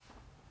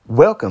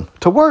Welcome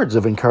to Words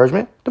of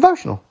Encouragement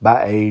Devotional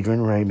by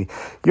Adrian Ramey.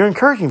 Your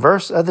encouraging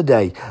verse of the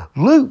day,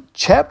 Luke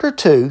chapter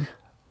 2,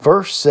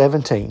 verse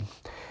 17.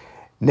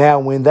 Now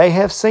when they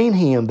have seen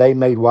him, they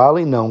made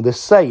widely known this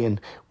saying,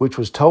 which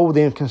was told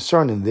them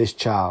concerning this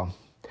child.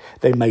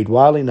 They made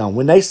widely known.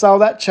 When they saw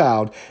that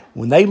child,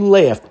 when they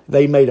left,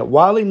 they made it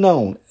widely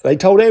known. They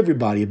told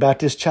everybody about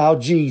this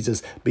child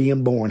Jesus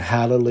being born.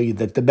 Hallelujah.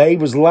 That the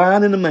babe was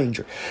lying in the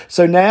manger.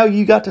 So now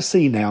you got to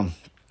see now,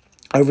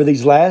 over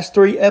these last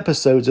 3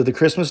 episodes of the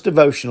Christmas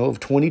devotional of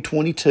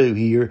 2022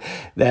 here,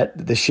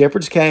 that the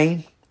shepherds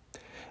came,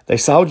 they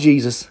saw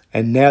Jesus,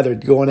 and now they're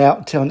going out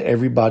and telling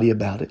everybody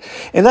about it.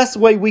 And that's the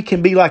way we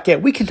can be like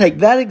that. We can take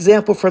that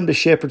example from the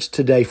shepherds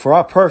today for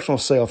our personal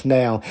self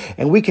now,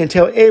 and we can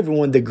tell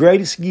everyone the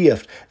greatest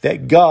gift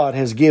that God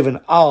has given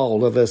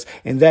all of us,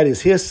 and that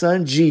is His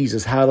Son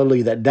Jesus,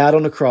 hallelujah, that died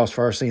on the cross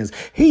for our sins.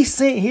 He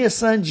sent His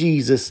Son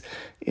Jesus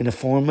in the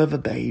form of a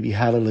baby,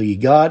 hallelujah,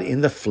 God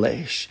in the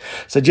flesh.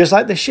 So just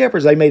like the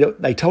shepherds,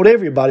 they told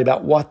everybody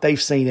about what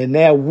they've seen, and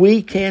now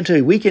we can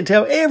too. We can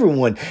tell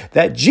everyone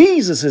that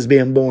Jesus has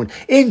been born.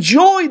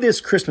 Enjoy this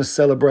Christmas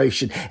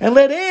celebration and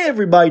let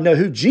everybody know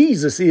who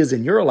Jesus is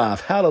in your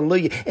life,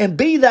 hallelujah, and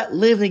be that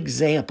living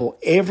example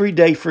every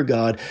day for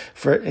God,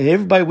 for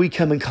everybody we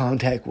come in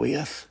contact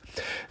with.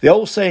 The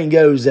old saying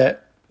goes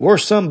that we're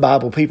some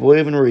Bible people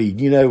even read.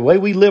 You know, the way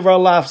we live our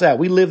lives out,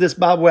 we live this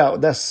Bible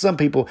out. That's some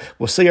people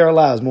will see our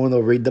lives more than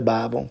they'll read the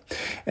Bible.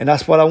 And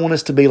that's what I want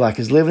us to be like,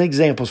 is living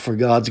examples for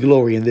God's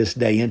glory in this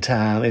day and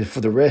time and for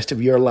the rest of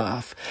your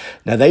life.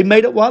 Now, they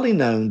made it widely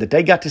known that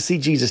they got to see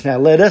Jesus. Now,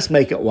 let us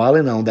make it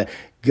widely known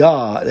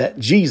that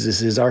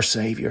Jesus is our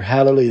Savior.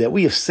 Hallelujah. That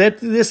we have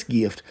accepted this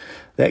gift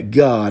that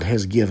God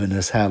has given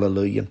us.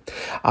 Hallelujah.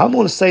 I'm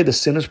going to say the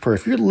sinner's prayer.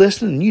 If you're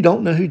listening and you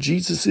don't know who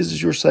Jesus is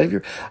as your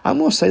Savior, I'm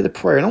going to say the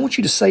prayer, and I want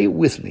you to say it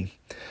with me.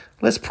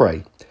 Let's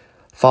pray.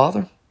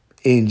 Father,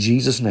 in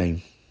Jesus'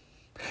 name,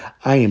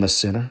 I am a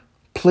sinner.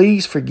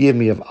 Please forgive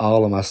me of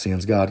all of my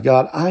sins, God.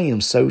 God, I am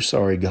so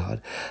sorry,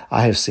 God.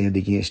 I have sinned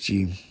against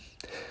you.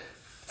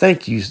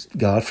 Thank you,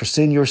 God, for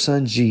sending your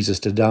Son Jesus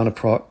to die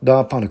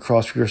upon the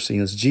cross for your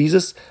sins.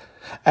 Jesus,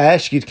 I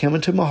ask you to come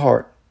into my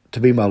heart to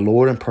be my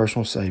Lord and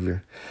personal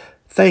Savior.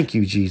 Thank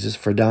you, Jesus,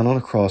 for dying on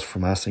the cross for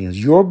my sins.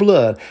 Your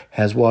blood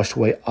has washed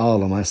away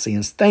all of my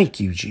sins. Thank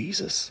you,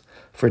 Jesus,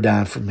 for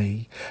dying for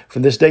me.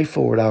 From this day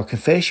forward, I'll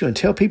confess you and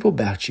tell people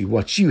about you,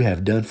 what you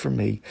have done for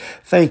me.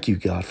 Thank you,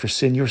 God, for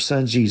sending your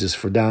Son Jesus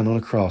for dying on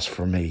the cross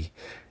for me.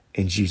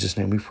 In Jesus'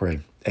 name we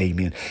pray.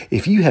 Amen.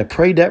 If you have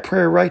prayed that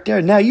prayer right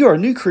there, now you are a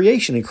new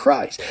creation in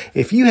Christ.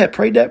 If you have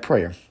prayed that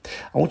prayer,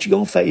 I want you to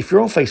go on, if you're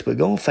on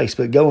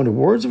Facebook, go under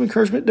Words of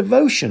Encouragement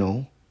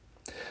Devotional,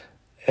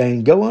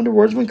 and go under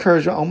Words of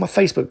Encouragement on my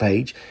Facebook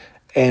page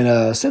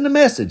and send a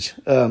message.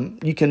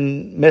 You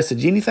can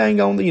message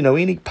anything on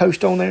any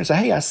post on there and say,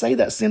 hey, I say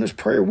that sinner's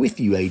prayer with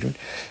you, Adrian.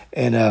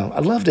 And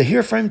I'd love to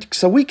hear from you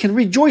so we can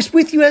rejoice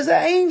with you as the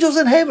angels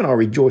in heaven are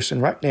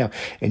rejoicing right now.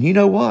 And you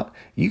know what?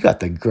 You got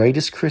the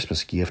greatest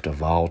Christmas gift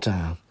of all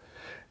time.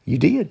 You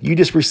did. You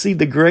just received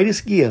the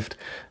greatest gift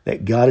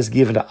that God has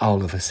given to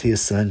all of us,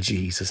 His Son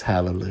Jesus.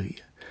 Hallelujah.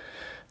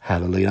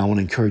 Hallelujah. I want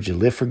to encourage you to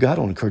live for God.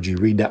 I want to encourage you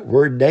to read that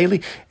word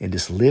daily and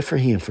just live for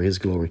Him, for His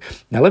glory.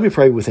 Now, let me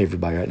pray with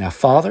everybody right now.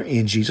 Father,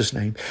 in Jesus'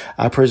 name,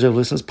 I pray as they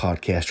listen to this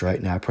podcast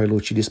right now. I pray,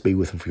 Lord, you just be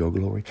with them for your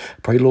glory.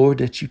 Pray, Lord,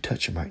 that you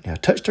touch them right now.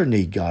 Touch their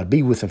need, God.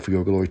 Be with them for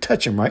your glory.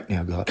 Touch them right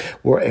now, God.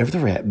 Wherever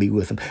they're at, be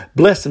with them.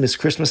 Bless them this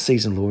Christmas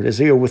season, Lord, as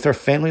they are with their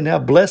family now.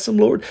 Bless them,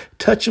 Lord.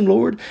 Touch them,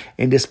 Lord,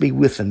 and just be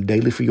with them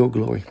daily for your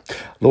glory.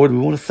 Lord, we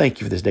want to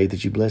thank you for this day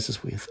that you bless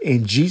us with.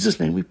 In Jesus'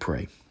 name we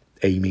pray.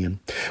 Amen.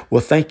 Well,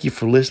 thank you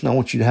for listening. I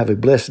want you to have a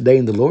blessed day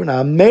in the Lord.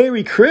 Now,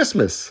 Merry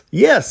Christmas.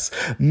 Yes,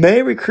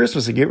 Merry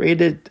Christmas. And get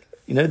ready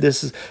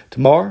to,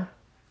 tomorrow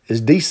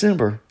is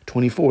December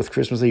 24th,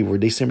 Christmas Eve. We're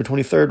December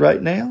 23rd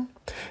right now.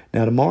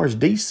 Now, tomorrow is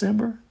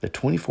December the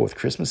 24th,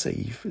 Christmas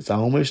Eve. It's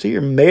almost here.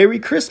 Merry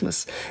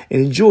Christmas.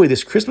 And enjoy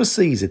this Christmas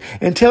season.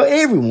 And tell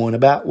everyone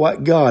about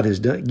what God has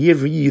done.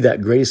 Give you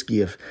that greatest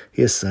gift,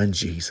 His Son,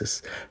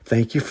 Jesus.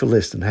 Thank you for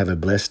listening. Have a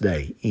blessed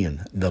day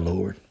in the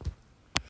Lord.